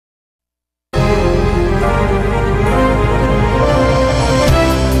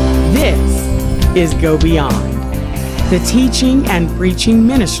is Go Beyond, the teaching and preaching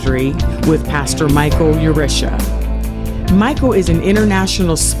ministry with Pastor Michael Urisha. Michael is an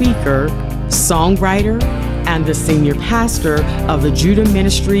international speaker, songwriter, and the senior pastor of the Judah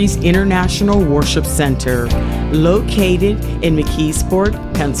Ministries International Worship Center, located in McKeesport,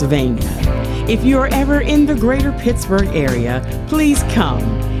 Pennsylvania. If you are ever in the greater Pittsburgh area, please come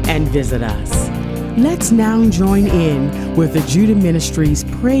and visit us. Let's now join in with the Judah Ministries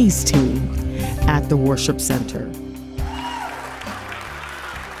praise team at the worship center.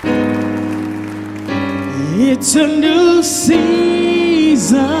 It's a new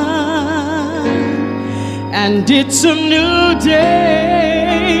season, and it's a new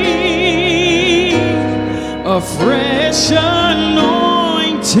day, a fresh anointing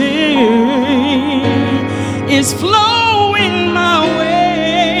is flowing my way.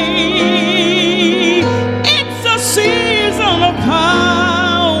 It's a season of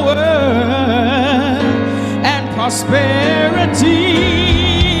power and prosperity.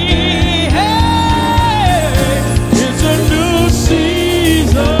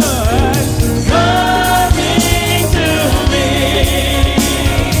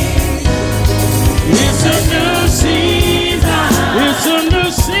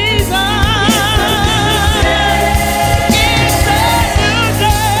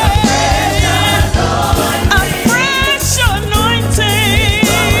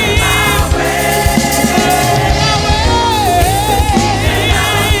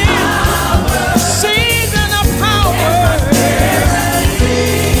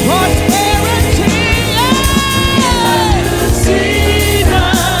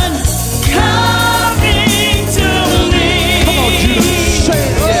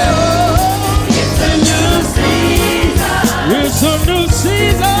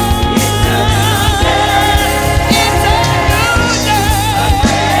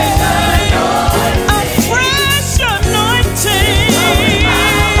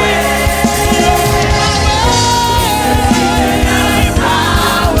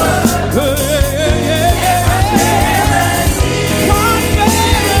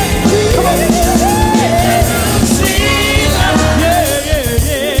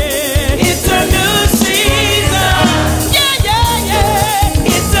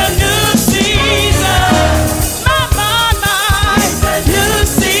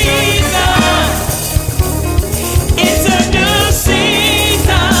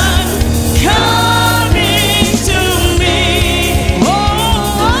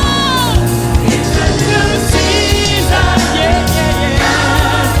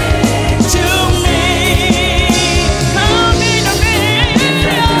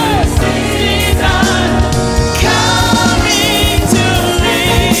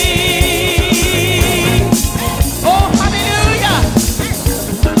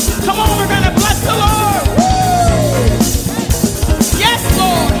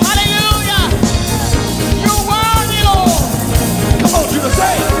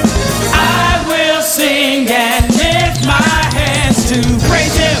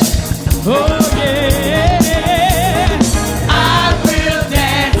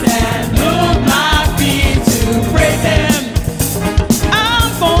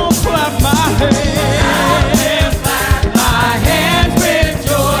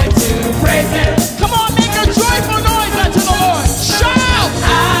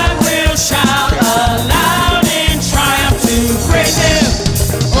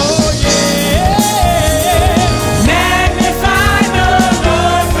 Oh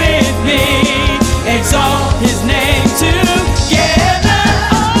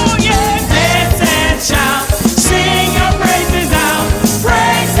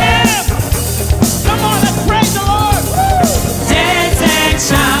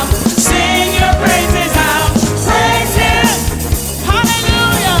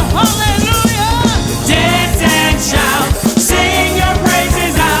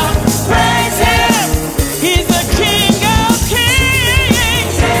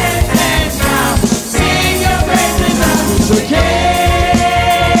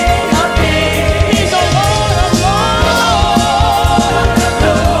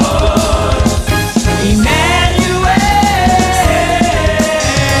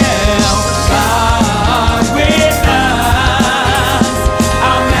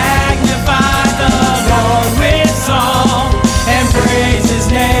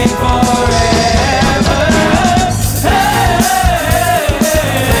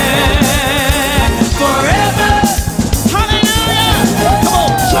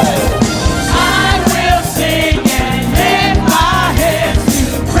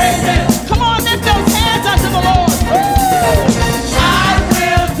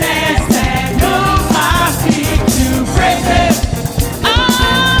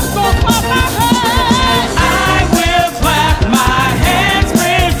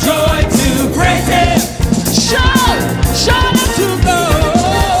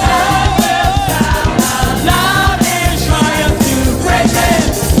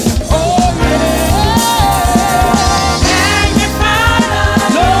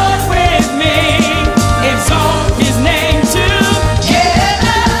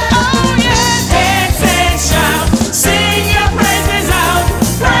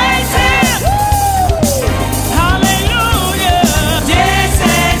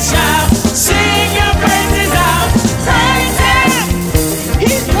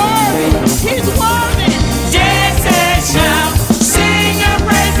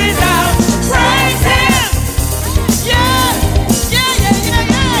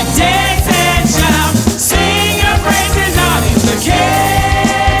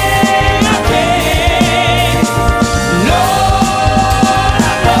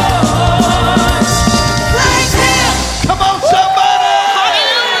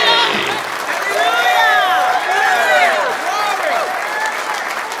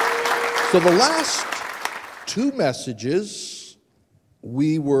So the last two messages,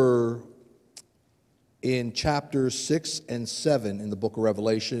 we were in chapters 6 and 7 in the book of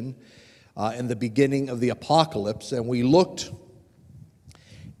Revelation, in the beginning of the apocalypse, and we looked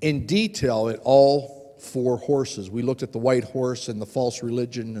in detail at all four horses. We looked at the white horse and the false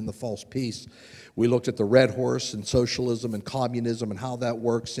religion and the false peace. We looked at the red horse and socialism and communism and how that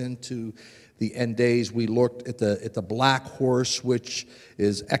works into the end days. We looked at the black horse, which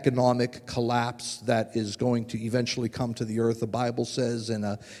is economic collapse that is going to eventually come to the earth. The Bible says in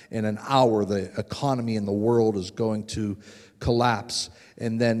an hour the economy in the world is going to collapse.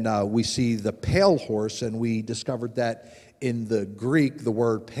 And then we see the pale horse, and we discovered that in the Greek, the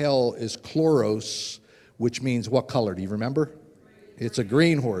word pale is chloros, which means what color? Do you remember? It's a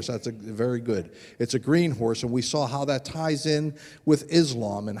green horse. That's very good. It's a green horse, and we saw how that ties in with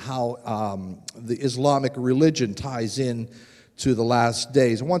Islam and how the Islamic religion ties in to the last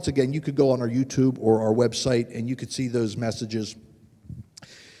days. And once again, you could go on our YouTube or our website, and you could see those messages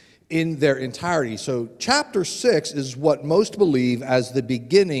in their entirety. So chapter 6 is what most believe as the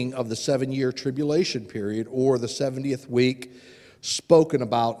beginning of the 7-year tribulation period, or the 70th week spoken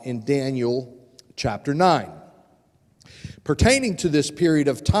about in Daniel chapter 9. Pertaining to this period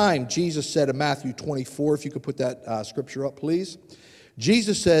of time, Jesus said in Matthew 24, if you could put that scripture up, please.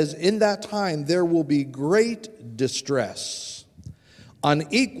 Jesus says, in that time there will be great distress,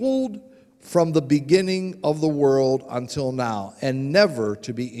 unequaled from the beginning of the world until now, and never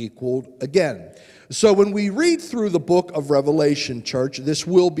to be equaled again. So when we read through the book of Revelation, church, this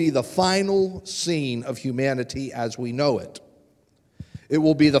will be the final scene of humanity as we know it. It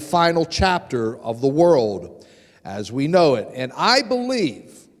will be the final chapter of the world as we know it. And I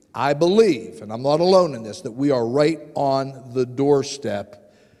believe, and I'm not alone in this, that we are right on the doorstep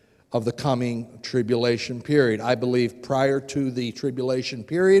of the coming tribulation period. I believe prior to the tribulation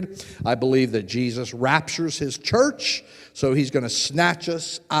period, I believe that Jesus raptures his church, so he's going to snatch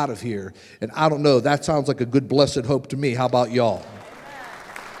us out of here. And I don't know, that sounds like a good blessed hope to me. How about y'all?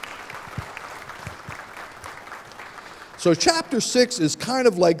 So chapter 6 is kind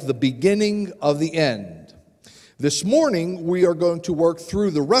of like the beginning of the end. This morning, we are going to work through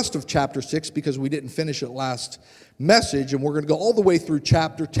the rest of chapter 6 because we didn't finish it last message, and we're going to go all the way through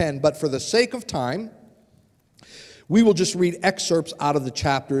chapter 10. But for the sake of time, we will just read excerpts out of the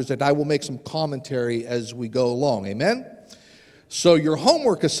chapters, and I will make some commentary as we go along. Amen? So your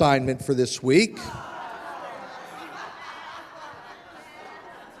homework assignment for this week...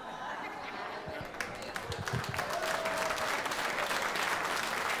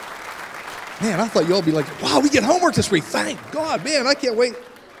 Man, I thought y'all be like, wow, we get homework this week. Thank God, man, I can't wait.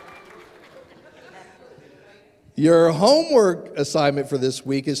 Your homework assignment for this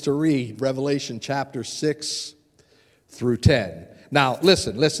week is to read Revelation chapter 6 through 10. Now,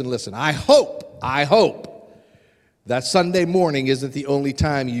 listen. I hope that Sunday morning isn't the only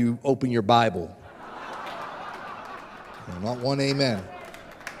time you open your Bible. Not one amen.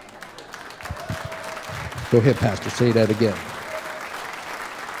 Go ahead, Pastor, say that again.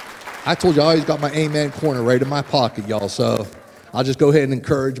 I told you I always got my amen corner right in my pocket, y'all, so I'll just go ahead and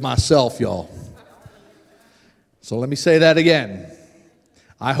encourage myself, y'all. So let me say that again.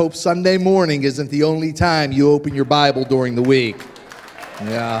 I hope Sunday morning isn't the only time you open your Bible during the week.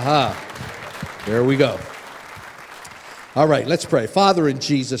 Yeah, there we go. All right, let's pray. Father, in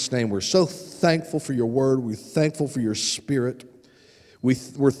Jesus' name, we're so thankful for your word. We're thankful for your spirit. We're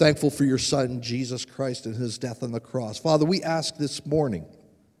thankful for your Son, Jesus Christ, and his death on the cross. Father, we ask this morning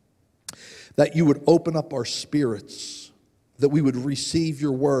that you would open up our spirits, that we would receive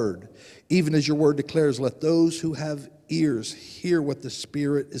your word. Even as your word declares, let those who have ears hear what the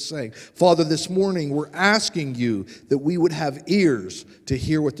Spirit is saying. Father, this morning we're asking you that we would have ears to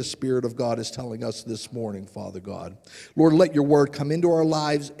hear what the Spirit of God is telling us this morning, Father God. Lord, let your word come into our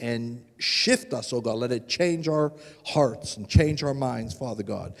lives and shift us, oh God. Let it change our hearts and change our minds, Father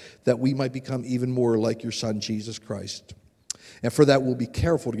God, that we might become even more like your Son, Jesus Christ. And for that, we'll be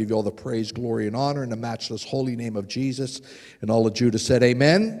careful to give you all the praise, glory, and honor in the matchless holy name of Jesus. And all of Judah said,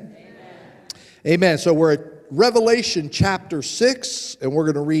 amen? Amen. So we're at Revelation chapter 6, and we're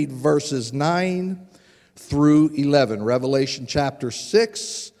going to read verses 9 through 11. Revelation chapter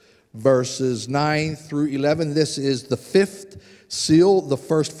 6, verses 9 through 11. This is the fifth seal. The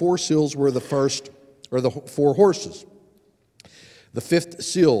first four seals were the four horses. The fifth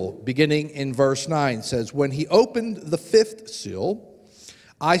seal, beginning in verse 9, says, when he opened the fifth seal,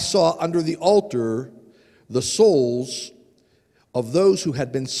 I saw under the altar the souls of those who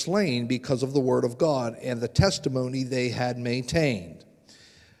had been slain because of the word of God and the testimony they had maintained.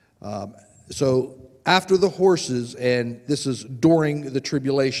 So after the horses, and this is during the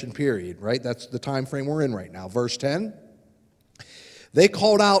tribulation period, right? That's the time frame we're in right now. Verse 10. They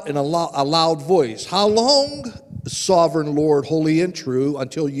called out in a loud voice, "How long, sovereign Lord, holy and true,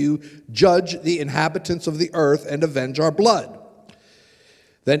 until you judge the inhabitants of the earth and avenge our blood?"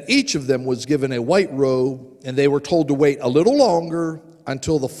 Then each of them was given a white robe, and they were told to wait a little longer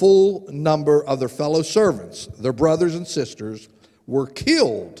until the full number of their fellow servants, their brothers and sisters, were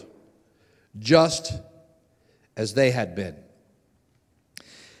killed just as they had been.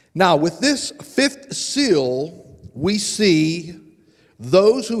 Now, with this fifth seal, we see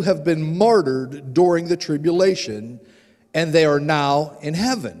those who have been martyred during the tribulation, and they are now in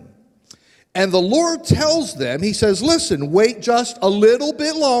heaven. And the Lord tells them, he says, listen, wait just a little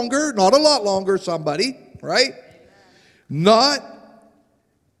bit longer, not a lot longer, somebody, right? Not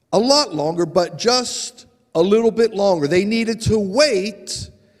a lot longer, but just a little bit longer. They needed to wait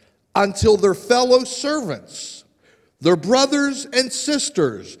until their fellow servants, their brothers and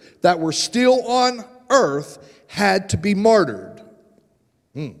sisters that were still on earth, had to be martyred.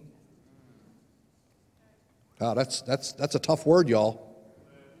 Oh, that's a tough word, y'all.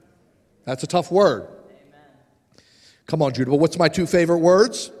 That's a tough word. Come on, Judah. What's my two favorite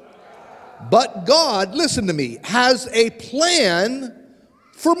words? But God, listen to me, has a plan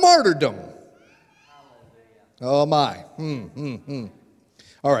for martyrdom. Oh my.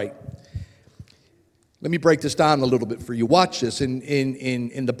 All right. Let me break this down a little bit for you. Watch this.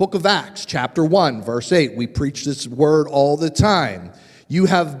 In the book of Acts, chapter 1, verse 8, we preach this word all the time. You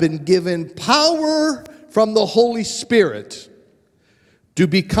have been given power from the Holy Spirit to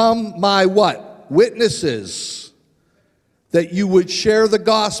become my what? Witnesses. That you would share the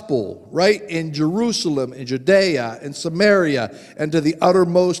gospel, right? In Jerusalem, in Judea, in Samaria, and to the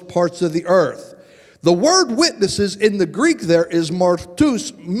uttermost parts of the earth. The word witnesses in the Greek there is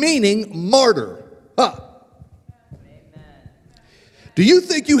martus, meaning martyr. Huh. Do you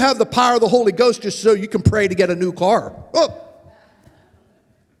think you have the power of the Holy Ghost just so you can pray to get a new car? Oh.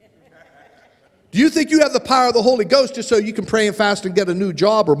 Do you think you have the power of the Holy Ghost just so you can pray and fast and get a new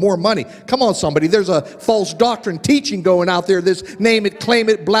job or more money? Come on, somebody. There's a false doctrine teaching going out there. This name it, claim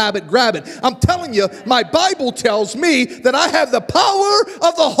it, blab it, grab it. I'm telling you, my Bible tells me that I have the power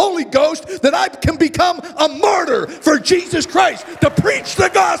of the Holy Ghost, that I can become a martyr for Jesus Christ to preach the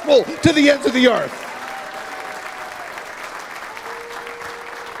gospel to the ends of the earth.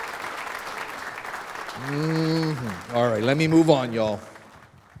 All right, let me move on, y'all.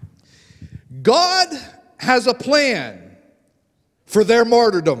 God has a plan for their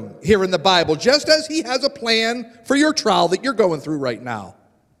martyrdom here in the Bible, just as he has a plan for your trial that you're going through right now.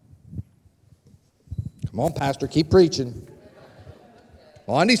 Come on, Pastor, keep preaching.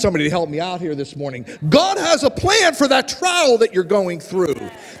 Well, I need somebody to help me out here this morning. God has a plan for that trial that you're going through,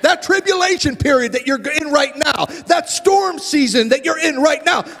 that tribulation period that you're in right now, that storm season that you're in right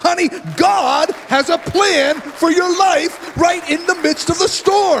now. Honey, God has a plan for your life right in the midst of the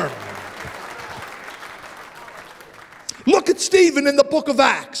storm. Look at Stephen in the book of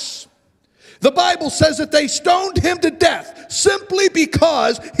Acts. The Bible says that they stoned him to death simply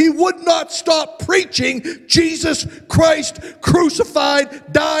because he would not stop preaching Jesus Christ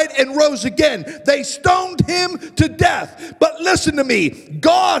crucified, died, and rose again. They stoned him to death. But listen to me,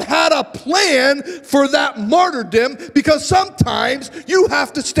 God had a plan for that martyrdom, because sometimes you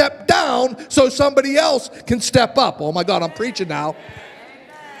have to step down so somebody else can step up. Oh my God, I'm preaching now.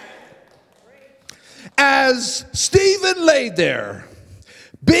 As Stephen lay there,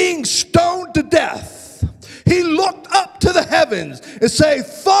 being stoned to death, he looked up to the heavens and said,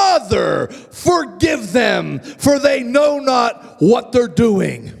 Father, forgive them, for they know not what they're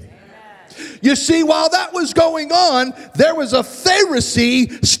doing. You see, while that was going on, there was a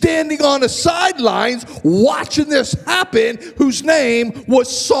Pharisee standing on the sidelines watching this happen, whose name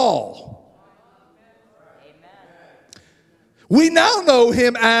was Saul. We now know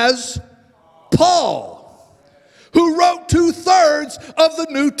him as Paul, who wrote 2/3 of the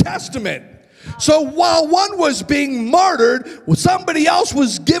New Testament. So while one was being martyred, somebody else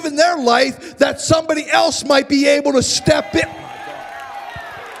was given their life that somebody else might be able to step in.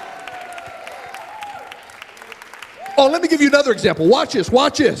 Oh, let me give you another example. Watch this,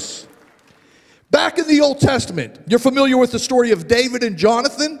 watch this. Back in the Old Testament, you're familiar with the story of David and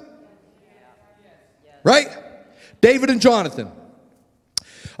Jonathan? Right? David and Jonathan.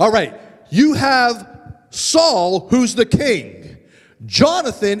 All right. You have Saul, who's the king.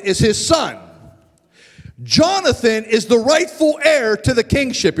 Jonathan is his son. Jonathan is the rightful heir to the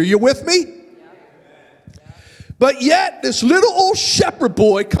kingship. Are you with me? But yet, this little old shepherd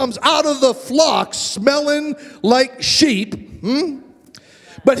boy comes out of the flock smelling like sheep.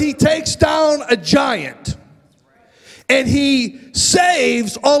 But he takes down a giant. And he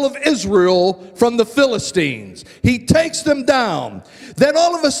saves all of Israel from the Philistines. He takes them down. Then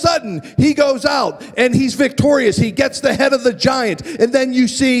all of a sudden, he goes out and he's victorious. He gets the head of the giant. And then you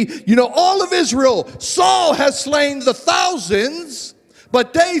see, all of Israel. Saul has slain the thousands,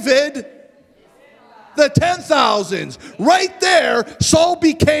 but David, the 10,000s. Right there, Saul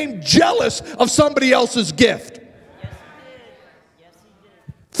became jealous of somebody else's gift.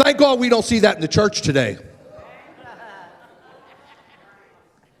 Thank God we don't see that in the church today.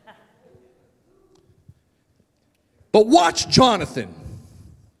 But watch Jonathan.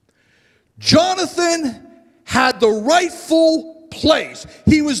 Jonathan had the rightful place.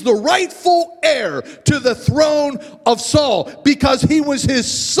 He was the rightful heir to the throne of Saul because he was his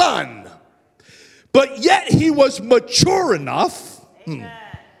son. But yet he was mature enough.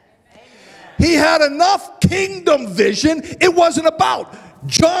 He had enough kingdom vision. It wasn't about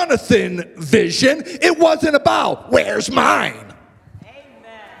Jonathan vision. It wasn't about, where's mine?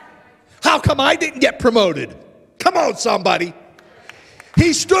 How come I didn't get promoted? Come on, somebody.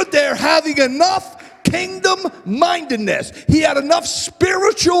 He stood there having enough kingdom-mindedness. He had enough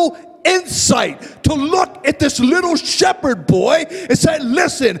spiritual insight to look at this little shepherd boy and say,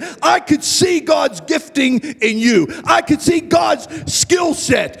 listen, I could see God's gifting in you. I could see God's skill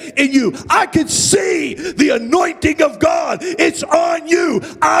set in you. I could see the anointing of God. It's on you.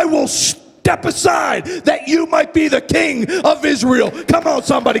 I will step aside that you might be the king of Israel. Come on,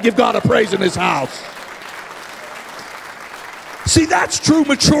 somebody, give God a praise in this house. See, that's true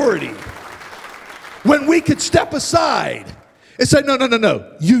maturity. When we could step aside and say,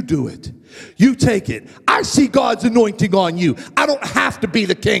 no, you do it. You take it. I see God's anointing on you. I don't have to be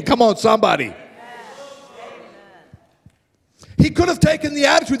the king. Come on, somebody. He could have taken the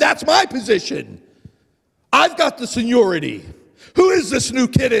attitude, that's my position. I've got the seniority. Who is this new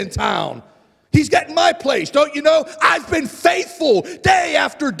kid in town? He's getting my place, don't you know? I've been faithful day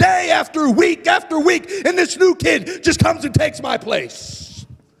after week after week, and this new kid just comes and takes my place.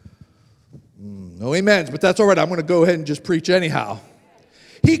 No amens, but that's all right. I'm going to go ahead and just preach anyhow.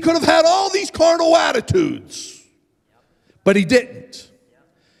 He could have had all these carnal attitudes, but he didn't.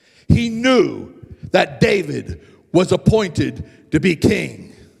 He knew that David was appointed to be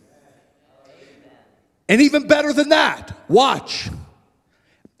king. And even better than that, watch.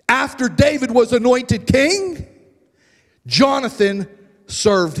 After David was anointed king, Jonathan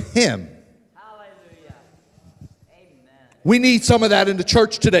served him. Hallelujah. Amen. We need some of that in the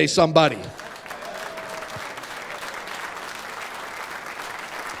church today, somebody.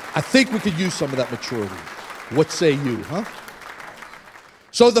 I think we could use some of that maturity. What say you, huh?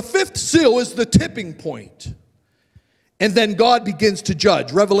 So the fifth seal is the tipping point. And then God begins to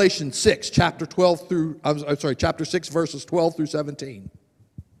judge. Revelation 6, chapter 6, verses 12 through 17.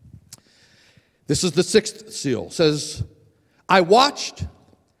 This is the sixth seal. It says, I watched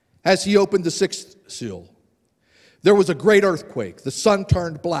as he opened the sixth seal. There was a great earthquake. The sun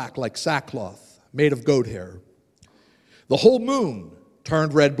turned black like sackcloth made of goat hair. The whole moon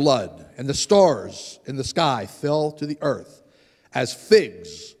turned red blood, and the stars in the sky fell to the earth as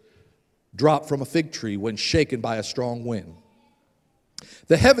figs drop from a fig tree when shaken by a strong wind.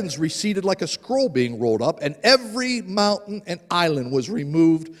 The heavens receded like a scroll being rolled up, and every mountain and island was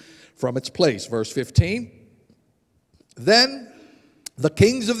removed from its place. Verse 15. Then the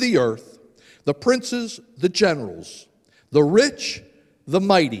kings of the earth, the princes, the generals, the rich, the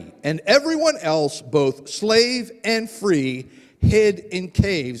mighty, and everyone else, both slave and free, hid in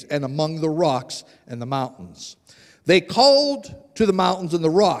caves and among the rocks and the mountains. They called to the mountains and the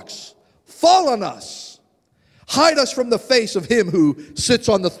rocks, fall on us, hide us from the face of him who sits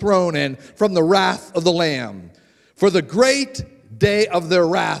on the throne and from the wrath of the Lamb. For the great day of their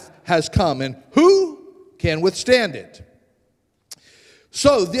wrath has come, and who can withstand it?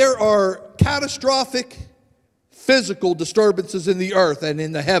 So there are catastrophic physical disturbances in the earth and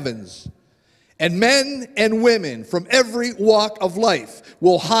in the heavens. And men and women from every walk of life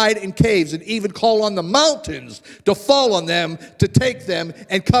will hide in caves and even call on the mountains to fall on them, to take them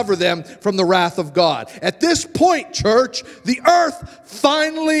and cover them from the wrath of God. At this point, church, the earth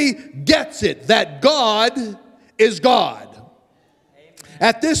finally gets it that God is God.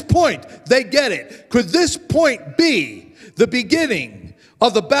 At this point, they get it. Could this point be the beginning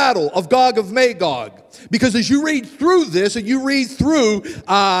of the battle of Gog of Magog? Because as you read through this and you read through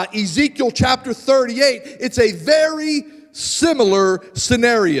Ezekiel chapter 38, it's a very similar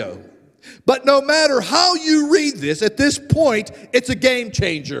scenario. But no matter how you read this, at this point, it's a game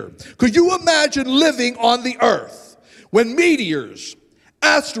changer. Could you imagine living on the earth when meteors,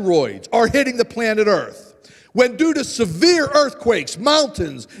 asteroids are hitting the planet Earth? when due to severe earthquakes,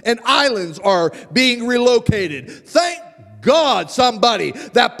 mountains and islands are being relocated. Thank God, somebody,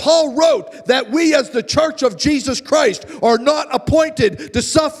 that Paul wrote that we as the church of Jesus Christ are not appointed to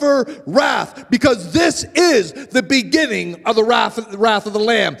suffer wrath, because this is the beginning of the wrath of the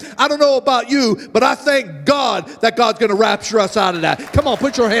Lamb. I don't know about you, but I thank God that God's going to rapture us out of that. Come on,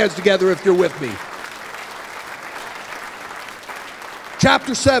 put your hands together if you're with me.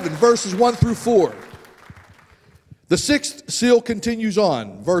 Chapter 7, verses 1 through 4. The sixth seal continues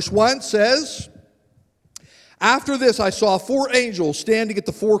on. Verse 1 says, "After this I saw 4 angels standing at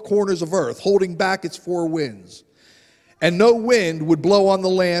the 4 corners of earth, holding back its 4 winds. And no wind would blow on the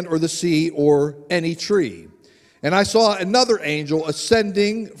land or the sea or any tree. And I saw another angel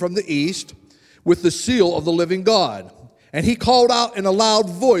ascending from the east with the seal of the living God. And he called out in a loud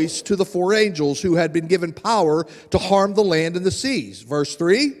voice to the 4 angels who had been given power to harm the land and the seas." Verse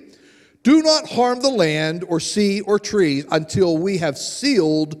 3, "Do not harm the land or sea or trees until we have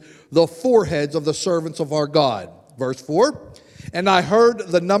sealed the foreheads of the servants of our God." Verse 4, "And I heard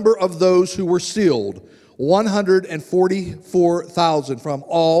the number of those who were sealed, 144,000 from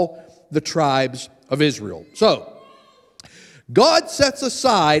all the tribes of Israel." So, God sets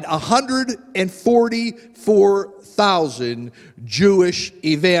aside 144,000 Jewish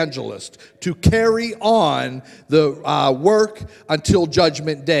evangelists to carry on the work until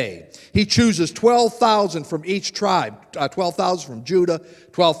Judgment Day. He chooses 12,000 from each tribe, 12,000 from Judah,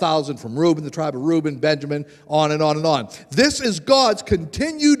 12,000 from Reuben, the tribe of Reuben, Benjamin, on and on and on. This is God's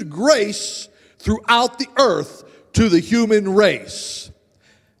continued grace throughout the earth to the human race.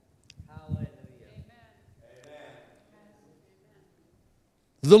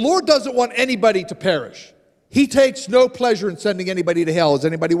 The Lord doesn't want anybody to perish. He takes no pleasure in sending anybody to hell. Is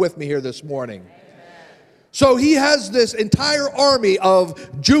anybody with me here this morning? So he has this entire army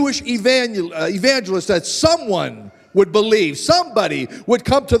of Jewish evangelists that someone would believe, somebody would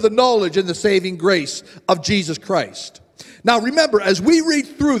come to the knowledge and the saving grace of Jesus Christ. Now remember, as we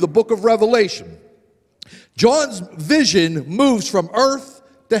read through the book of Revelation, John's vision moves from earth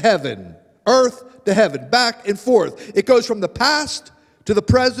to heaven, back and forth. It goes from the past to the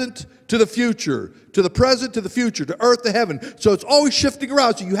present, to the future, to the present, to the future, to earth, to heaven. So it's always shifting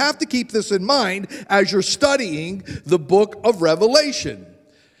around. So you have to keep this in mind as you're studying the book of Revelation.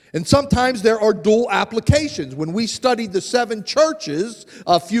 And sometimes there are dual applications. When we studied the 7 churches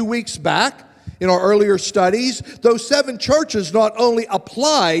a few weeks back in our earlier studies, those 7 churches not only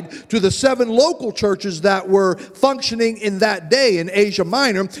applied to the 7 local churches that were functioning in that day in Asia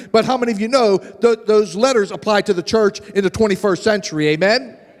Minor, but how many of you know those letters apply to the church in the 21st century?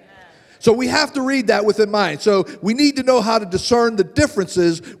 Amen? So we have to read that with in mind. So we need to know how to discern the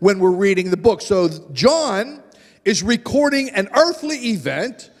differences when we're reading the book. So John is recording an earthly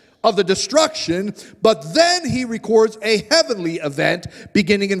event of the destruction, but then he records a heavenly event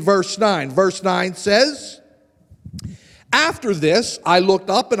beginning in verse 9. Verse 9 says, "After this I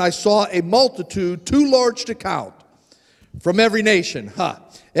looked up and I saw a multitude too large to count, from every nation,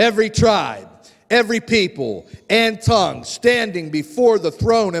 every tribe, every people and tongue, standing before the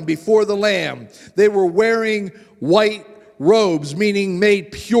throne and before the Lamb. They were wearing white robes, meaning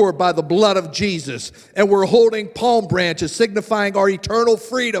made pure by the blood of Jesus, and were holding palm branches, signifying our eternal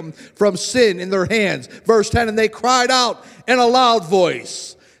freedom from sin, in their hands." Verse 10, "And they cried out in a loud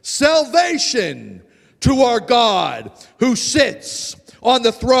voice, 'Salvation to our God who sits on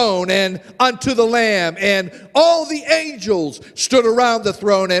the throne and unto the Lamb.' And all the angels stood around the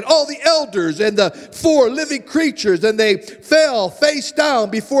throne, and all the elders and the 4 living creatures, and they fell face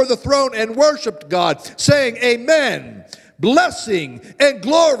down before the throne and worshiped God, saying, 'Amen. Blessing and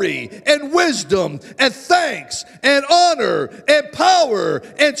glory and wisdom and thanks and honor and power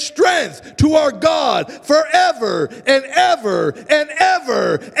and strength to our God forever and ever and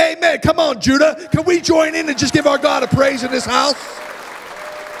ever. Amen.'" Come on, Judah. Can we join in and just give our God a praise in this house?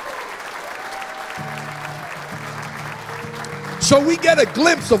 So we get a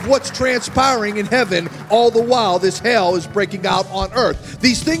glimpse of what's transpiring in heaven all the while this hell is breaking out on earth.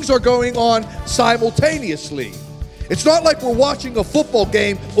 These things are going on simultaneously. It's not like we're watching a football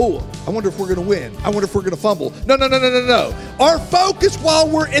game. "Oh, I wonder if we're going to win. I wonder if we're going to fumble." No, no, no, no, no, no. Our focus while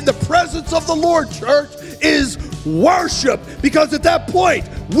we're in the presence of the Lord, church, is worship. Because at that point,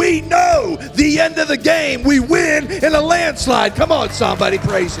 we know the end of the game. We win in a landslide. Come on, somebody,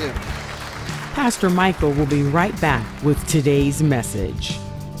 praise him. Pastor Michael will be right back with today's message.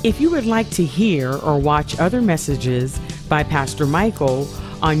 If you would like to hear or watch other messages by Pastor Michael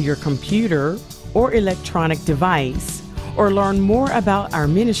on your computer or electronic device, or learn more about our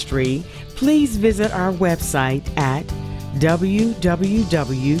ministry, please visit our website at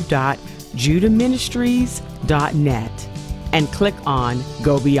www.judahministries.com. and click on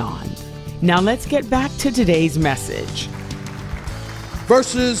Go Beyond. Now let's get back to today's message.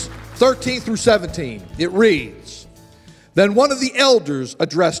 Verses 13 through 17, it reads, "Then one of the elders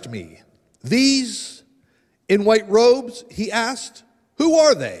addressed me. 'These in white robes,' he asked, 'who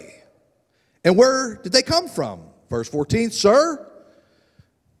are they? And where did they come from?' Verse 14, 'Sir,'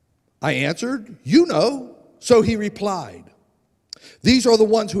 I answered, 'you know.' So he replied, 'These are the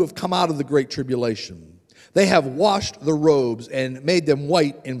ones who have come out of the great tribulation. They have washed the robes and made them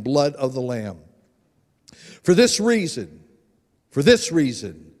white in blood of the Lamb. For this reason,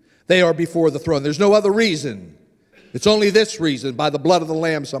 they are before the throne.'" There's no other reason. It's only this reason, by the blood of the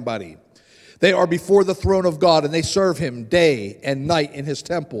Lamb, somebody. "They are before the throne of God, and they serve him day and night in his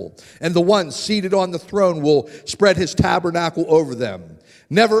temple. And the one seated on the throne will spread his tabernacle over them.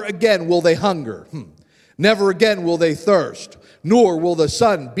 Never again will they hunger. Never again will they thirst. Nor will the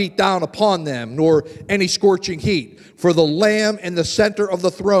sun beat down upon them, nor any scorching heat. For the Lamb in the center of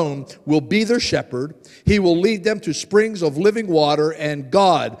the throne will be their shepherd. He will lead them to springs of living water, and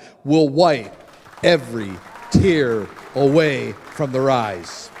God will wipe every tear away from their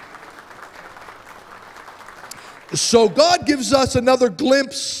eyes." So God gives us another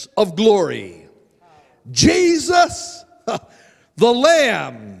glimpse of glory. Jesus, the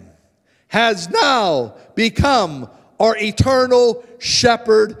Lamb, has now become our eternal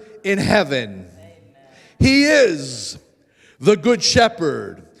shepherd in heaven. He is the good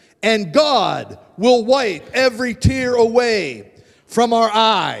shepherd, and God will wipe every tear away from our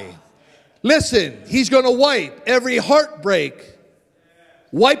eye. Listen, he's going to wipe every heartbreak,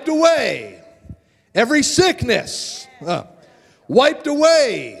 wiped away, every sickness, wiped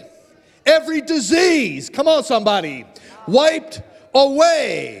away, every disease, come on somebody, wiped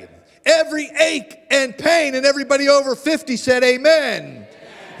away. Every ache and pain, and everybody over 50 said amen.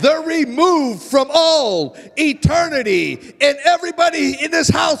 They're removed from all eternity. And everybody in this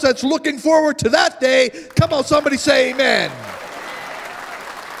house that's looking forward to that day, come on, somebody say amen.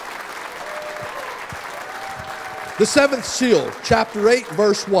 The seventh seal, chapter 8,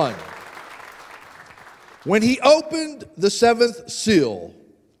 verse 1. "When he opened the seventh seal,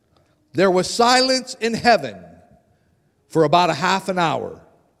 there was silence in heaven for about a half an hour."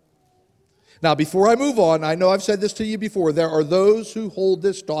 Now, before I move on, I know I've said this to you before. There are those who hold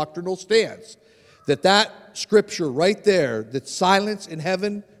this doctrinal stance, that scripture right there, that silence in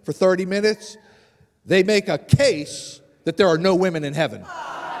heaven for 30 minutes, they make a case that there are no women in heaven.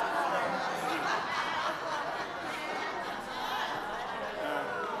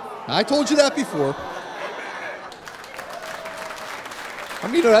 I told you that before. I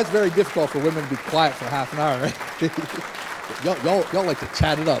mean, that's very difficult for women to be quiet for half an hour, right? y'all like to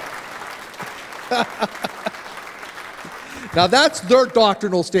chat it up. Now that's their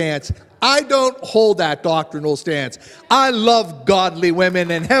doctrinal stance. I don't hold that doctrinal stance. I love godly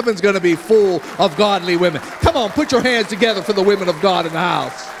women, and heaven's going to be full of godly women. Come on, put your hands together for the women of God in the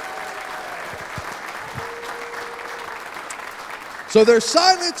house. So there's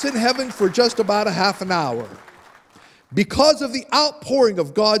silence in heaven for just about a half an hour because of the outpouring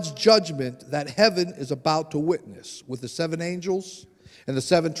of God's judgment that heaven is about to witness with the seven angels and the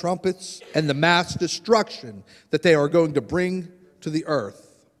seven trumpets, and the mass destruction that they are going to bring to the earth.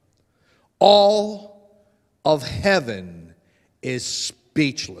 All of heaven is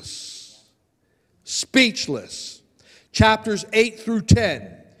speechless. Speechless. Chapters 8 through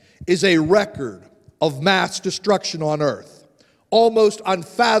 10 is a record of mass destruction on earth. Almost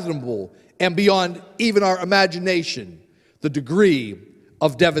unfathomable and beyond even our imagination, the degree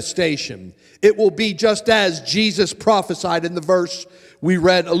of devastation. It will be just as Jesus prophesied in the verse we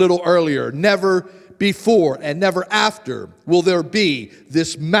read a little earlier. Never before and never after will there be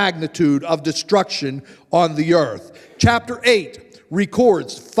this magnitude of destruction on the earth. Chapter 8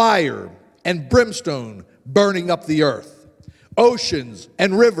 records fire and brimstone burning up the earth. Oceans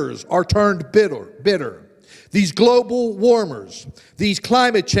and rivers are turned bitter. These global warmers, these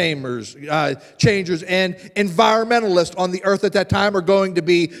climate changers and environmentalists on the earth at that time are going to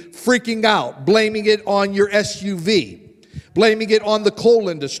be freaking out, blaming it on your SUV, blaming it on the coal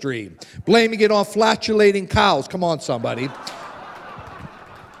industry, blaming it on flatulating cows. Come on, somebody.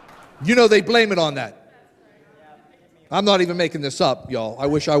 You know they blame it on that. I'm not even making this up, y'all. I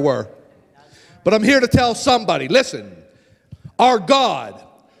wish I were. But I'm here to tell somebody, listen, our God,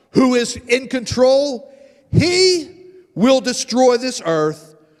 who is in control, He will destroy this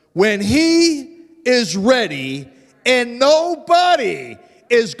earth when He is ready, and nobody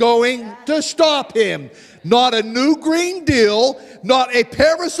is going to stop Him. Not a new Green Deal, not a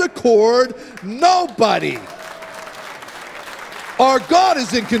Paris Accord, nobody. Our God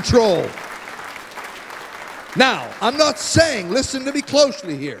is in control. Now, I'm not saying, listen to me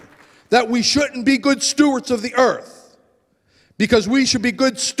closely here, that we shouldn't be good stewards of the earth, because we should be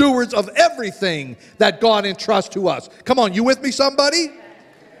good stewards of everything that God entrusts to us. Come on, you with me, somebody?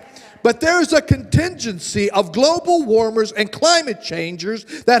 But there's a contingency of global warmers and climate changers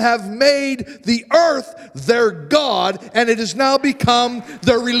that have made the earth their God, and it has now become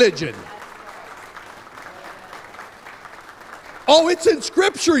their religion. Oh, it's in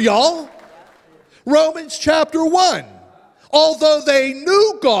Scripture, y'all. Romans chapter 1. Although they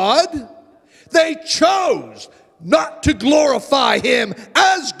knew God, they chose not to glorify Him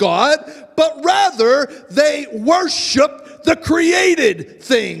as God, but rather they worshiped the created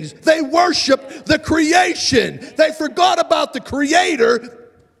things. They worshiped the creation. They forgot about the Creator.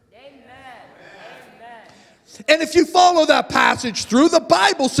 And if you follow that passage through, the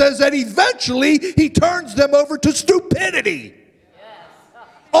Bible says that eventually He turns them over to stupidity,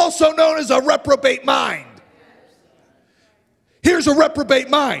 also known as a reprobate mind. Here's a reprobate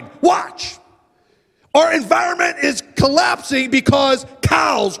mind. Watch. Our environment is collapsing because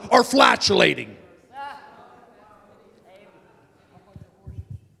cows are flatulating.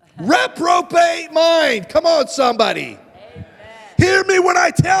 Reprobate mind. Come on, somebody. Hear me when I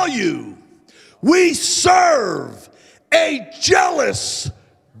tell you, we serve a jealous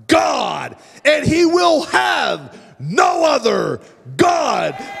God, and He will have no other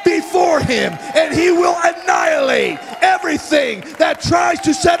God before Him, and He will annihilate everything that tries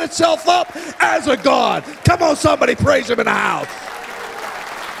to set itself up as a God. Come on, somebody, praise Him in the house.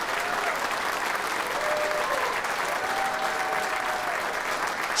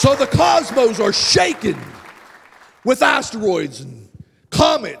 So the cosmos are shaken with asteroids and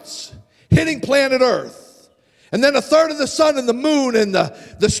comets hitting planet Earth. And then a third of the sun and the moon and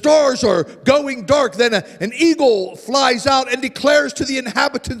the stars are going dark. Then an eagle flies out and declares to the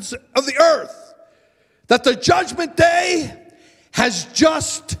inhabitants of the earth that the judgment day has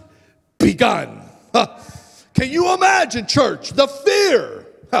just begun. Can you imagine, church, the fear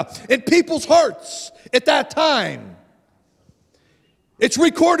in people's hearts at that time? It's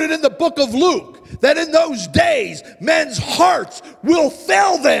recorded in the book of Luke that in those days, men's hearts will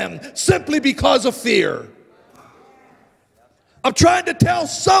fail them simply because of fear. I'm trying to tell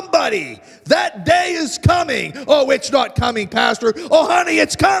somebody that day is coming. Oh, it's not coming, Pastor. Oh, honey,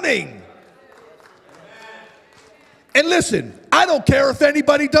 it's coming. And listen, I don't care if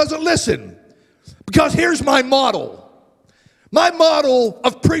anybody doesn't listen, because here's my model. My model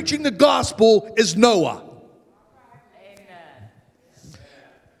of preaching the gospel is Noah.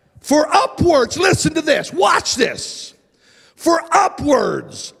 For upwards, listen to this, watch this. For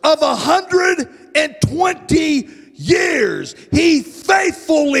upwards of 120 years, he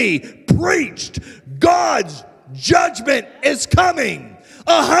faithfully preached God's judgment is coming.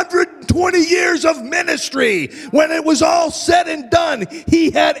 120 years of ministry. When it was all said and done,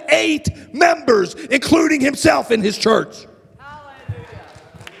 he had 8 members, including himself, in his church.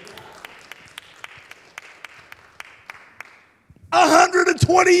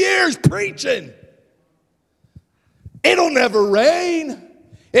 120 years preaching. It'll never rain.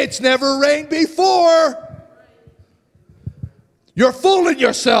 It's never rained before. You're fooling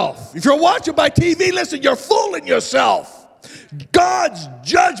yourself. If you're watching by TV, listen, you're fooling yourself. God's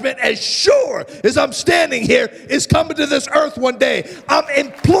judgment, as sure as I'm standing here, is coming to this earth one day. I'm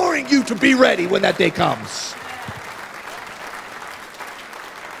imploring you to be ready when that day comes.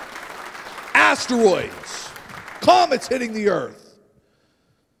 Asteroids, comets hitting the earth.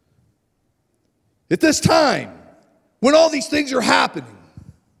 At this time, when all these things are happening,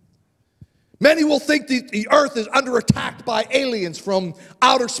 many will think the earth is under attack by aliens from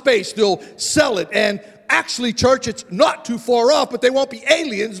outer space. They'll sell it. And actually, church, it's not too far off, but they won't be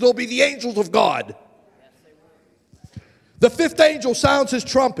aliens. They'll be the angels of God. The 5th angel sounds his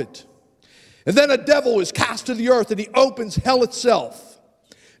trumpet. And then a devil is cast to the earth, and he opens hell itself.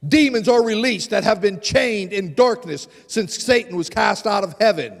 Demons are released that have been chained in darkness since Satan was cast out of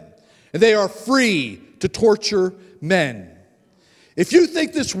heaven. And they are free to torture men. If you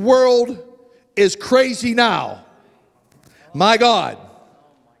think this world is crazy now, my God,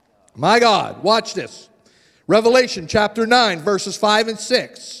 watch this. Revelation chapter 9, verses 5 and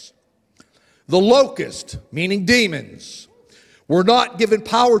 6. The locust, meaning demons, were not given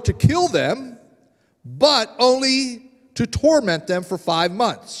power to kill them, but only to torment them for 5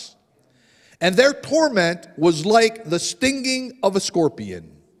 months. And their torment was like the stinging of a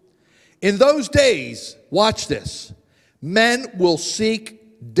scorpion. In those days, watch this, men will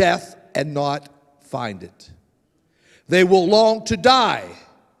seek death and not find it. They will long to die,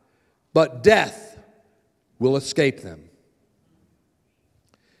 but death will escape them.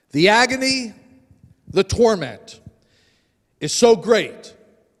 The agony, the torment is so great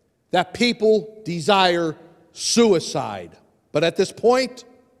that people desire suicide. But at this point,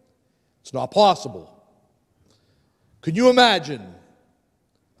 it's not possible. Can you imagine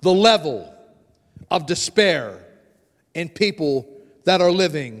the level of despair in people that are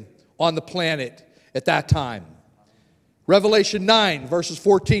living on the planet at that time? Revelation 9, verses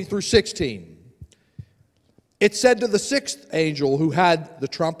 14 through 16. It said to the sixth angel who had the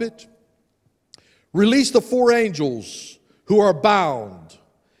trumpet, "Release the four angels who are bound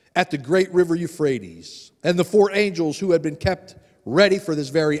at the great river Euphrates, and the four angels who had been kept ready for this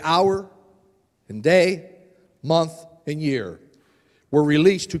very hour and day, month, and year, were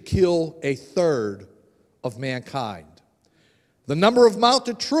released to kill a third of mankind." The number of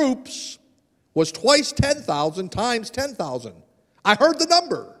mounted troops was twice 10,000 times 10,000. I heard the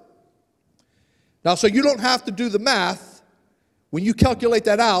number. Now, so you don't have to do the math. When you calculate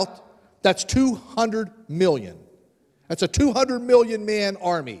that out, that's 200 million. That's a 200 million man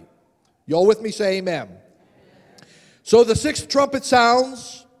army. Y'all with me? Say amen. So the sixth trumpet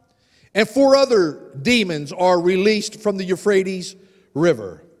sounds, and four other demons are released from the Euphrates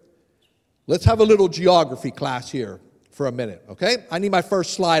River. Let's have a little geography class here for a minute, okay? I need my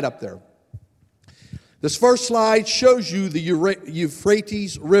first slide up there. This first slide shows you the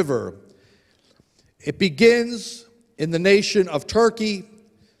Euphrates River. It begins in the nation of Turkey,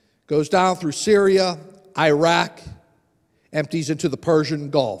 goes down through Syria, Iraq, empties into the Persian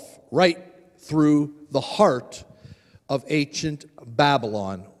Gulf, right through the heart of ancient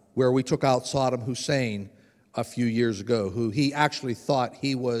Babylon, where we took out Saddam Hussein a few years ago, who he actually thought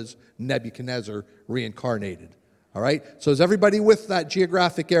he was Nebuchadnezzar reincarnated. All right? So is everybody with that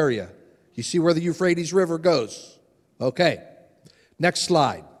geographic area? You see where the Euphrates River goes? Okay. Next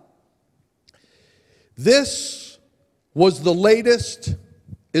slide. This was the latest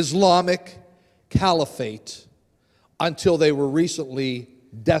Islamic caliphate until they were recently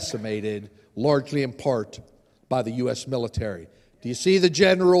decimated, largely in part by the U.S. military. Do you see the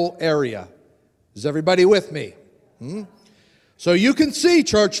general area? Is everybody with me? So you can see,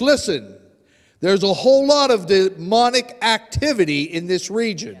 church, listen, there's a whole lot of demonic activity in this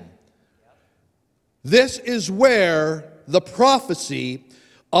region. This is where the prophecy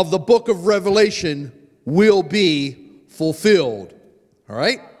of the book of Revelation will be fulfilled. All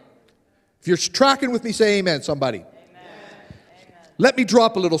right? If you're tracking with me, say amen, somebody. Amen. Let me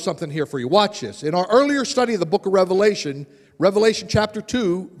drop a little something here for you. Watch this. In our earlier study of the book of Revelation, Revelation chapter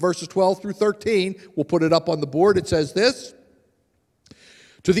 2, verses 12 through 13, we'll put it up on the board. It says this: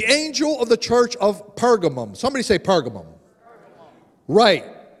 "To the angel of the church of Pergamum." Somebody say Pergamum. Right.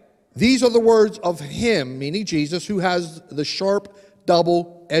 "These are the words of him," meaning Jesus, "who has the sharp,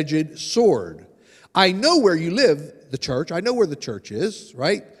 double-edged sword. I know where you live," the church. I know where the church is,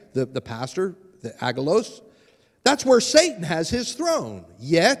 right? The pastor, the Agalos. "That's where Satan has his throne.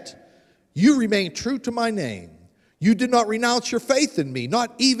 Yet you remain true to my name. You did not renounce your faith in me,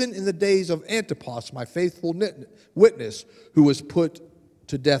 not even in the days of Antipas, my faithful witness, who was put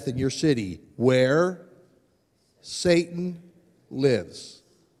to death in your city, where Satan lives."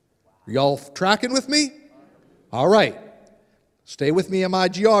 Are y'all tracking with me? All right. Stay with me in my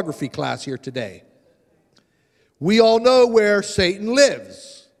geography class here today. We all know where Satan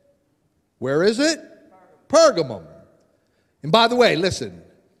lives. Where is it? Pergamum. And by the way, listen,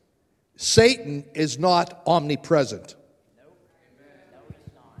 Satan is not omnipresent.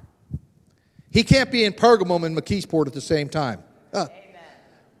 He can't be in Pergamum and McKeesport at the same time.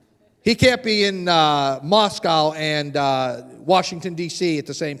 He can't be in Moscow and Washington, D.C. at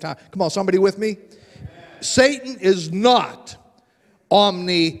the same time. Come on, somebody with me? Satan is not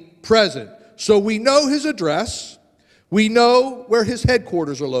omnipresent. So we know his address. We know where his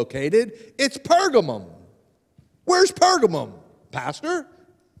headquarters are located. It's Pergamum. Where's Pergamum, Pastor?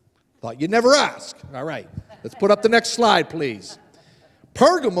 Thought you'd never ask. All right, let's put up the next slide, please.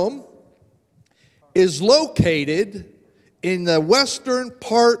 Pergamum is located in the western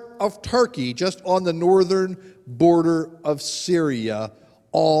part of Turkey, just on the northern border of Syria,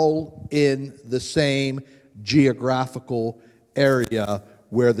 all in the same geographical area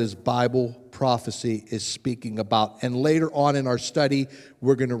where this Bible prophecy is speaking about. And later on in our study,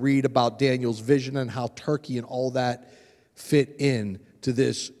 we're going to read about Daniel's vision and how Turkey and all that fit in to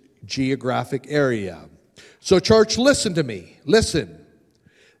this geographic area. So church, listen to me. Listen.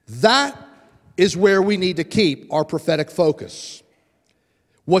 That is where we need to keep our prophetic focus.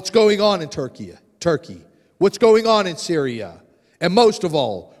 What's going on in Turkey? What's going on in Syria? And most of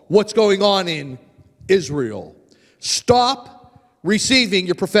all, what's going on in Israel? Stop receiving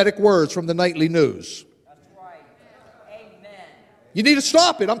your prophetic words from the nightly news. That's right. Amen. You need to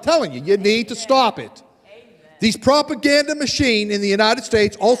stop it. I'm telling you, you need to stop it. These propaganda machine in the United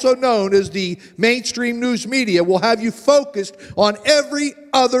States, also known as the mainstream news media, will have you focused on every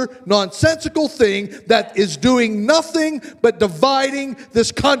other nonsensical thing that is doing nothing but dividing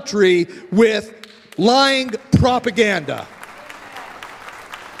this country with lying propaganda.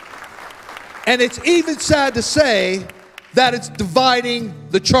 And it's even sad to say that it's dividing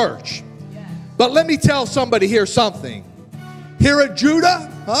the church. But let me tell somebody here something. Here at Judah,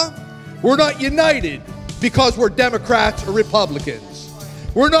 we're not united because we're Democrats or Republicans.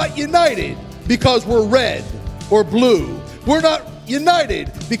 We're not united because we're red or blue. We're not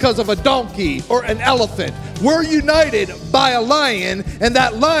united because of a donkey or an elephant. We're united by a lion, and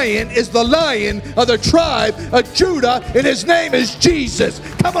that lion is the Lion of the tribe of Judah, and his name is Jesus.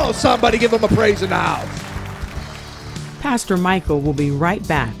 Come on, somebody, give him a praise in the house. Pastor Michael will be right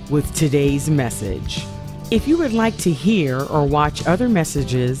back with today's message. If you would like to hear or watch other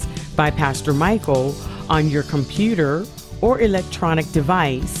messages by Pastor Michael on your computer or electronic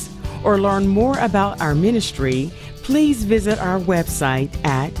device, or learn more about our ministry, please visit our website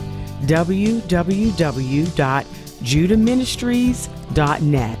at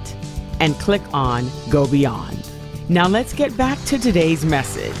www.judahministries.net and click on Go Beyond. Now let's get back to today's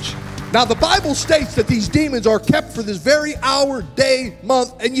message. Now, the Bible states that these demons are kept for this very hour, day,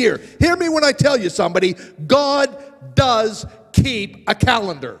 month, and year. Hear me when I tell you, somebody, God does keep a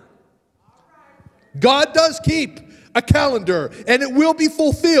calendar. God does keep a calendar, and it will be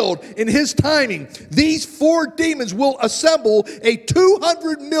fulfilled in his timing. These 4 demons will assemble a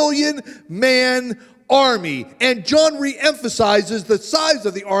 200 million man army. And John re-emphasizes the size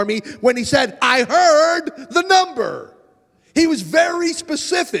of the army when he said, I heard the number. He was very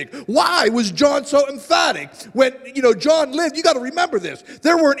specific. Why was John so emphatic? When, John lived, you got to remember this,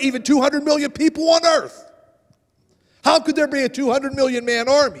 there weren't even 200 million people on earth. How could there be a 200 million man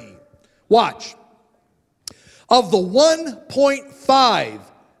army? Watch. Of the 1.5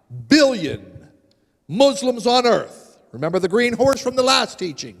 billion Muslims on earth, remember the green horse from the last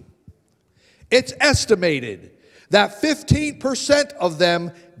teaching, it's estimated that 15% of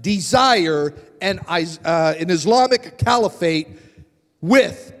them desire an Islamic caliphate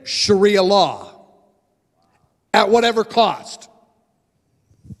with Sharia law at whatever cost.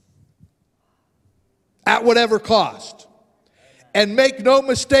 At whatever cost. And make no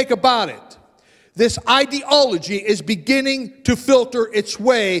mistake about it, this ideology is beginning to filter its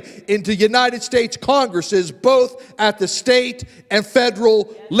way into United States Congresses, both at the state and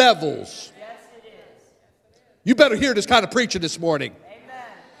federal levels. Yes, it is. You better hear this kind of preaching this morning. Amen.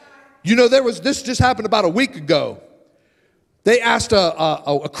 This just happened about a week ago. They asked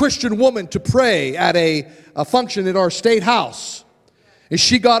a Christian woman to pray at a function in our state house. And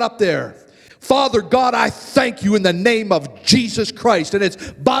she got up there. Father God, I thank you in the name of Jesus Christ. And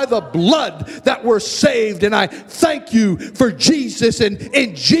it's by the blood that we're saved. And I thank you for Jesus. And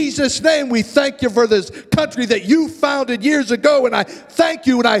in Jesus' name, we thank you for this country that you founded years ago. And I thank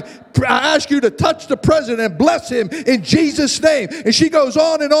you. And I ask you to touch the president and bless him in Jesus' name. And she goes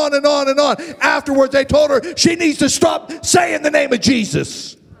on and on and on and on. Afterwards, they told her she needs to stop saying the name of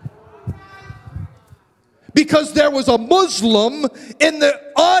Jesus. Because there was a Muslim in the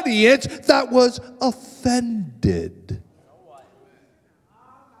audience that was offended.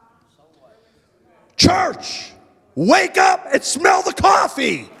 Church, wake up and smell the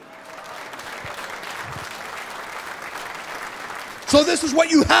coffee. So this is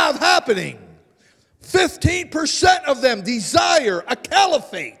what you have happening. 15% of them desire a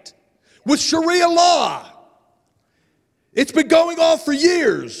caliphate with Sharia law. It's been going on for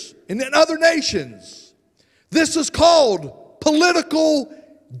years in other nations. This is called political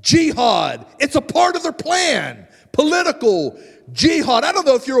jihad. It's a part of their plan. Political jihad. I don't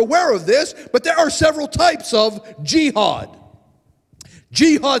know if you're aware of this, but there are several types of jihad.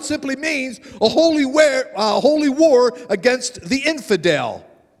 Jihad simply means a holy war against the infidel.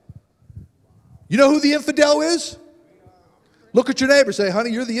 You know who the infidel is? Look at your neighbor and say, honey,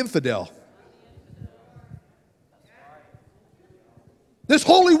 you're the infidel. This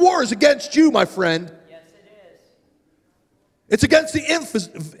holy war is against you, my friend. It's against the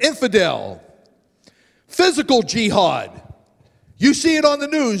infidel. Physical jihad. You see it on the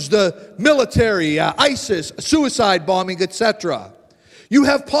news, the military, ISIS, suicide bombing, etc. You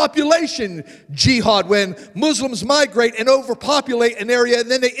have population jihad when Muslims migrate and overpopulate an area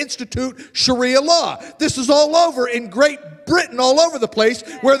and then they institute Sharia law. This is all over in Great Britain, all over the place,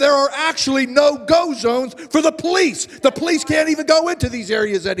 where there are actually no-go zones for the police. The police can't even go into these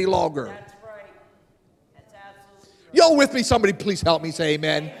areas any longer. Y'all with me? Somebody please help me say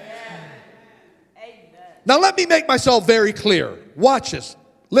amen. Amen. Now let me make myself very clear. Watch this.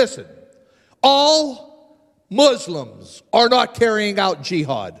 Listen. All Muslims are not carrying out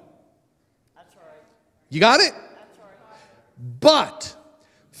jihad. That's right. You got it? That's right. But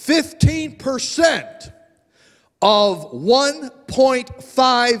 15% of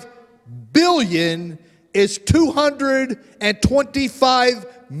 1.5 billion is 225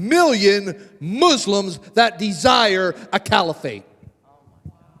 million Muslims that desire a caliphate.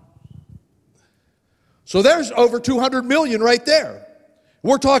 So there's over 200 million right there.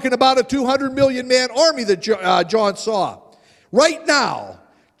 We're talking about a 200 million man army that John saw. Right now,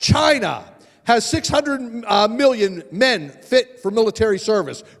 China has 600 million men fit for military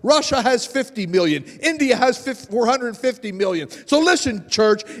service. Russia has 50 million. India has 450 million. So listen,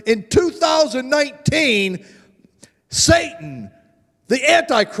 church, in 2019, Satan, the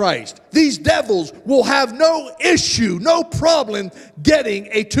Antichrist, these devils will have no issue, no problem getting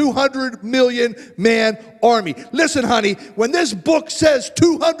a 200 million man army. Listen, honey, when this book says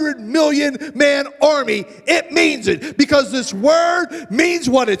 200 million man army, it means it, because this word means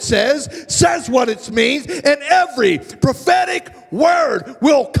what it says what it means, and every prophetic word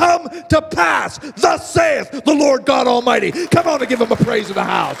will come to pass. Thus saith the Lord God Almighty. Come on and give him a praise in the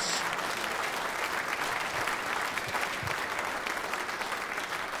house.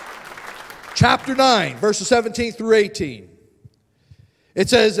 Chapter 9, verses 17 through 18. It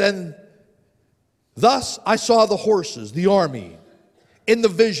says, and thus I saw the horses, the army, in the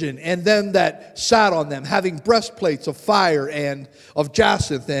vision, and them that sat on them, having breastplates of fire and of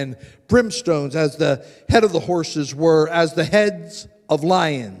jacinth and brimstones, as the head of the horses were as the heads of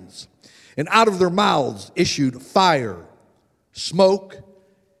lions. And out of their mouths issued fire, smoke,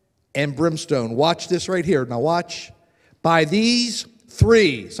 and brimstone. Watch this right here. Now watch. By these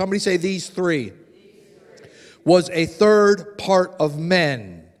three, somebody say these three, was a third part of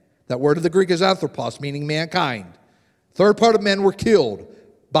men. That word of the Greek is anthropos, meaning mankind. Third part of men were killed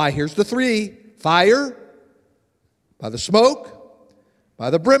by, here's the three, fire, by the smoke, by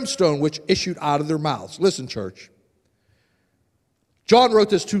the brimstone which issued out of their mouths. Listen, church. John wrote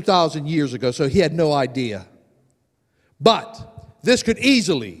this 2,000 years ago, so he had no idea. But this could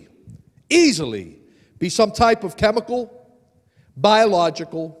easily be some type of chemical,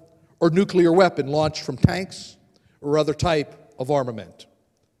 biological, or nuclear weapon launched from tanks or other type of armament.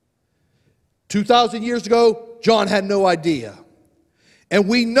 2,000 years ago, John had no idea. And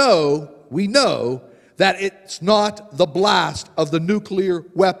we know that it's not the blast of the nuclear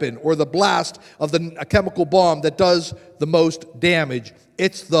weapon or the blast of a chemical bomb that does the most damage.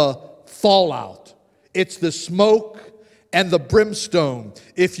 It's the fallout. It's the smoke and the brimstone,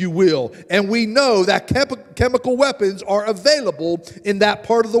 if you will. And we know that chemical weapons are available in that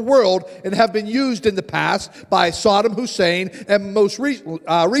part of the world and have been used in the past by Saddam Hussein and most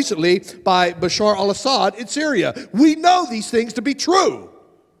recently by Bashar al-Assad in Syria. We know these things to be true.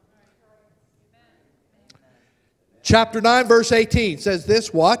 Chapter 9, verse 18 says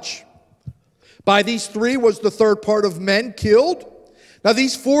this, watch. By these three was the third part of men killed. Now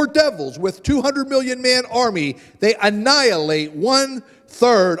these four devils with 200 million man army, they annihilate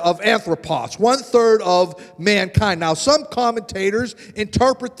 1/3 of anthropos, 1/3 of mankind. Now some commentators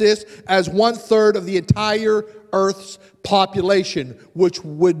interpret this as 1/3 of the entire Earth's population, which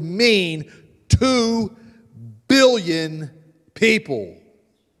would mean 2 billion people.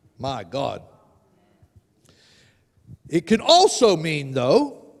 My God. It can also mean,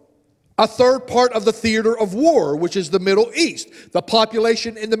 though, a third part of the theater of war, which is the Middle East. The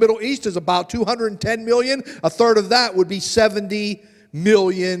population in the Middle East is about 210 million. A third of that would be 70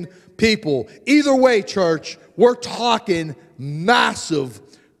 million people. Either way, church, we're talking massive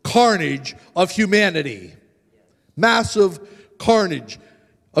carnage of humanity. Massive carnage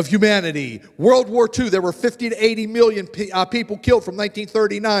of humanity. World War II, there were 50 to 80 million people killed from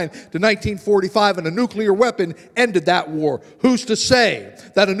 1939 to 1945, and a nuclear weapon ended that war. Who's to say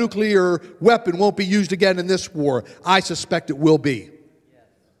that a nuclear weapon won't be used again in this war? I suspect it will be.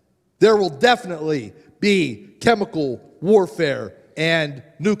 There will definitely be chemical warfare and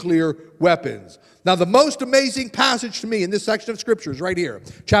nuclear weapons. Now, the most amazing passage to me in this section of Scripture is right here.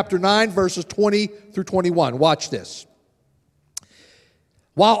 Chapter 9, verses 20 through 21. Watch this.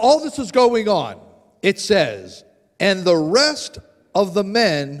 While all this is going on, it says, and the rest of the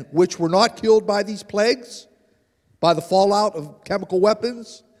men which were not killed by these plagues, by the fallout of chemical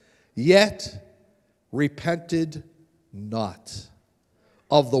weapons, yet repented not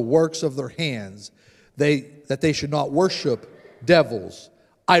of the works of their hands, that they should not worship devils,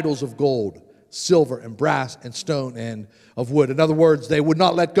 idols of gold, silver and brass and stone and of wood. In other words, they would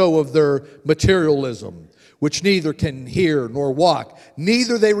not let go of their materialism, which neither can hear nor walk.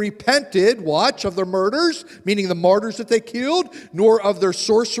 Neither they repented, watch, of their murders, meaning the martyrs that they killed, nor of their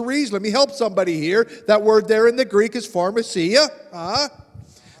sorceries. Let me help somebody here. That word there in the Greek is pharmacia.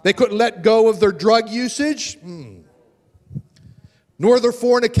 They couldn't let go of their drug usage, nor their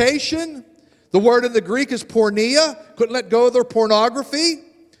fornication. The word in the Greek is porneia. Couldn't let go of their pornography,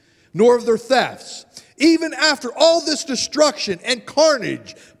 nor of their thefts. Even after all this destruction and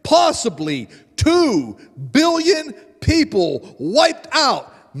carnage, possibly 2 billion people wiped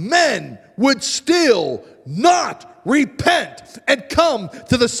out, men would still not repent and come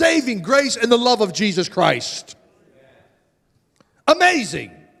to the saving grace and the love of Jesus Christ.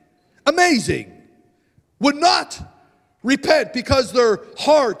 Amazing. Amazing. Would not repent because their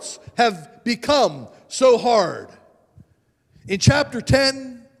hearts have become so hard. In chapter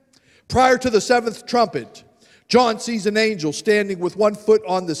 10, prior to the 7th trumpet, John sees an angel standing with 1 foot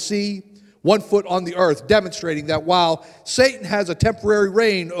on the sea, 1 foot on the earth, demonstrating that while Satan has a temporary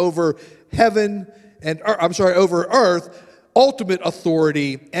reign over over earth, ultimate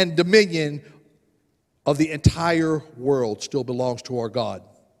authority and dominion of the entire world still belongs to our God.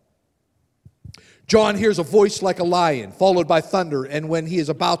 John hears a voice like a lion, followed by thunder, and when he is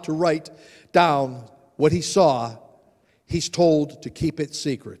about to write down what he saw, he's told to keep it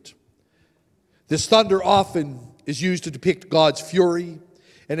secret. This thunder often is used to depict God's fury,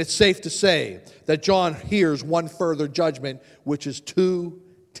 and it's safe to say that John hears one further judgment, which is too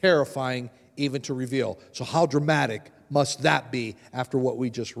terrifying even to reveal. So how dramatic must that be after what we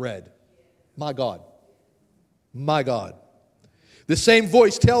just read? My God. My God. The same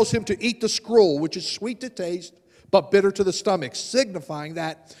voice tells him to eat the scroll, which is sweet to taste, but bitter to the stomach, signifying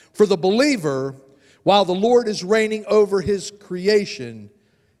that for the believer, while the Lord is reigning over his creation,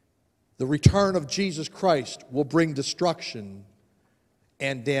 the return of Jesus Christ will bring destruction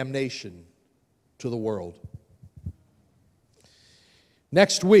and damnation to the world.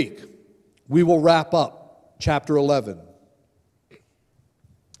 Next week, we will wrap up chapter 11.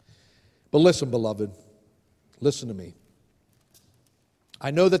 But listen, beloved, listen to me. I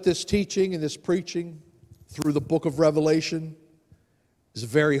know that this teaching and this preaching through the book of Revelation is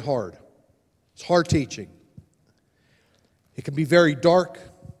very hard. It's hard teaching. It can be very dark.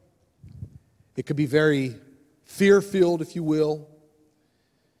 It can be very fear-filled, if you will.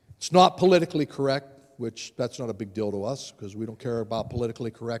 It's not politically correct, which that's not a big deal to us because we don't care about politically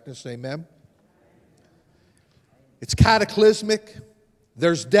correctness, amen? It's cataclysmic.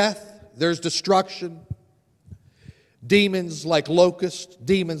 There's death. There's destruction. Demons like locusts,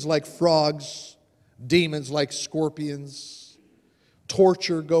 demons like frogs, demons like scorpions,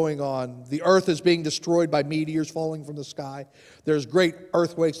 torture going on. The earth is being destroyed by meteors falling from the sky. There's great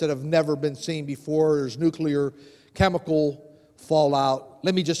earthquakes that have never been seen before. There's nuclear, chemical fallout.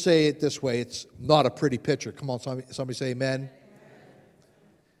 Let me just say it this way. It's not a pretty picture. Come on, somebody say amen.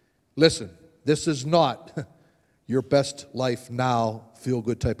 Listen, this is not your best life now,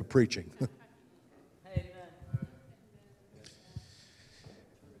 feel-good type of preaching.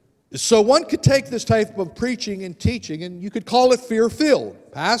 So one could take this type of preaching and teaching, and you could call it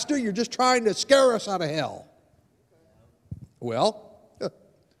fear-filled. Pastor, you're just trying to scare us out of hell. Well,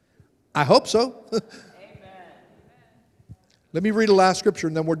 I hope so. Let me read the last scripture,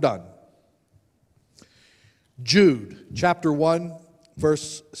 and then we're done. Jude, chapter 1,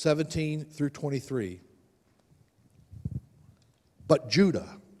 verse 17 through 23. But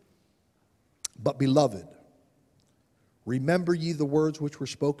Judah, but beloved, remember ye the words which were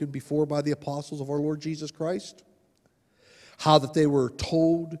spoken before by the apostles of our Lord Jesus Christ? How that they were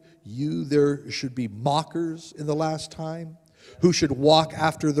told you there should be mockers in the last time, who should walk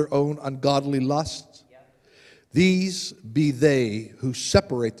after their own ungodly lusts. These be they who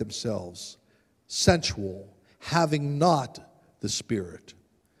separate themselves, sensual, having not the Spirit.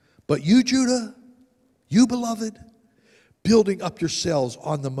 But you, Judah, you, beloved, building up yourselves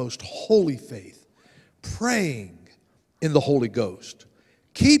on the most holy faith, praying in the Holy Ghost.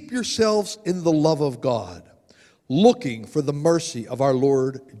 Keep yourselves in the love of God, looking for the mercy of our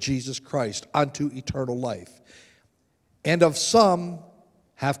Lord Jesus Christ unto eternal life. And of some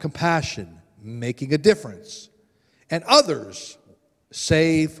have compassion, making a difference. And others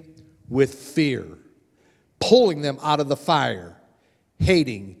save with fear, pulling them out of the fire,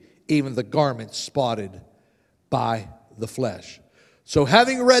 hating even the garments spotted by the flesh. So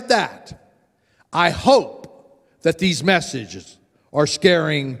having read that, I hope that these messages are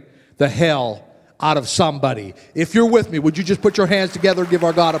scaring the hell out of somebody. If you're with me, would you just put your hands together and give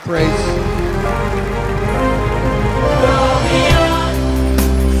our God a praise?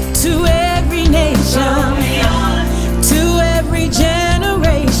 To every nation, to every generation,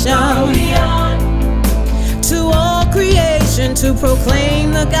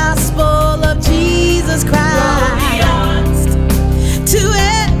 proclaim the gospel of Jesus Christ to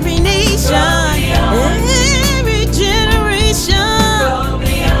every nation, every generation,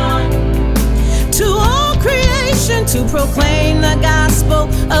 to all creation, to proclaim the gospel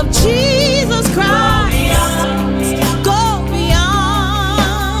of Jesus Christ.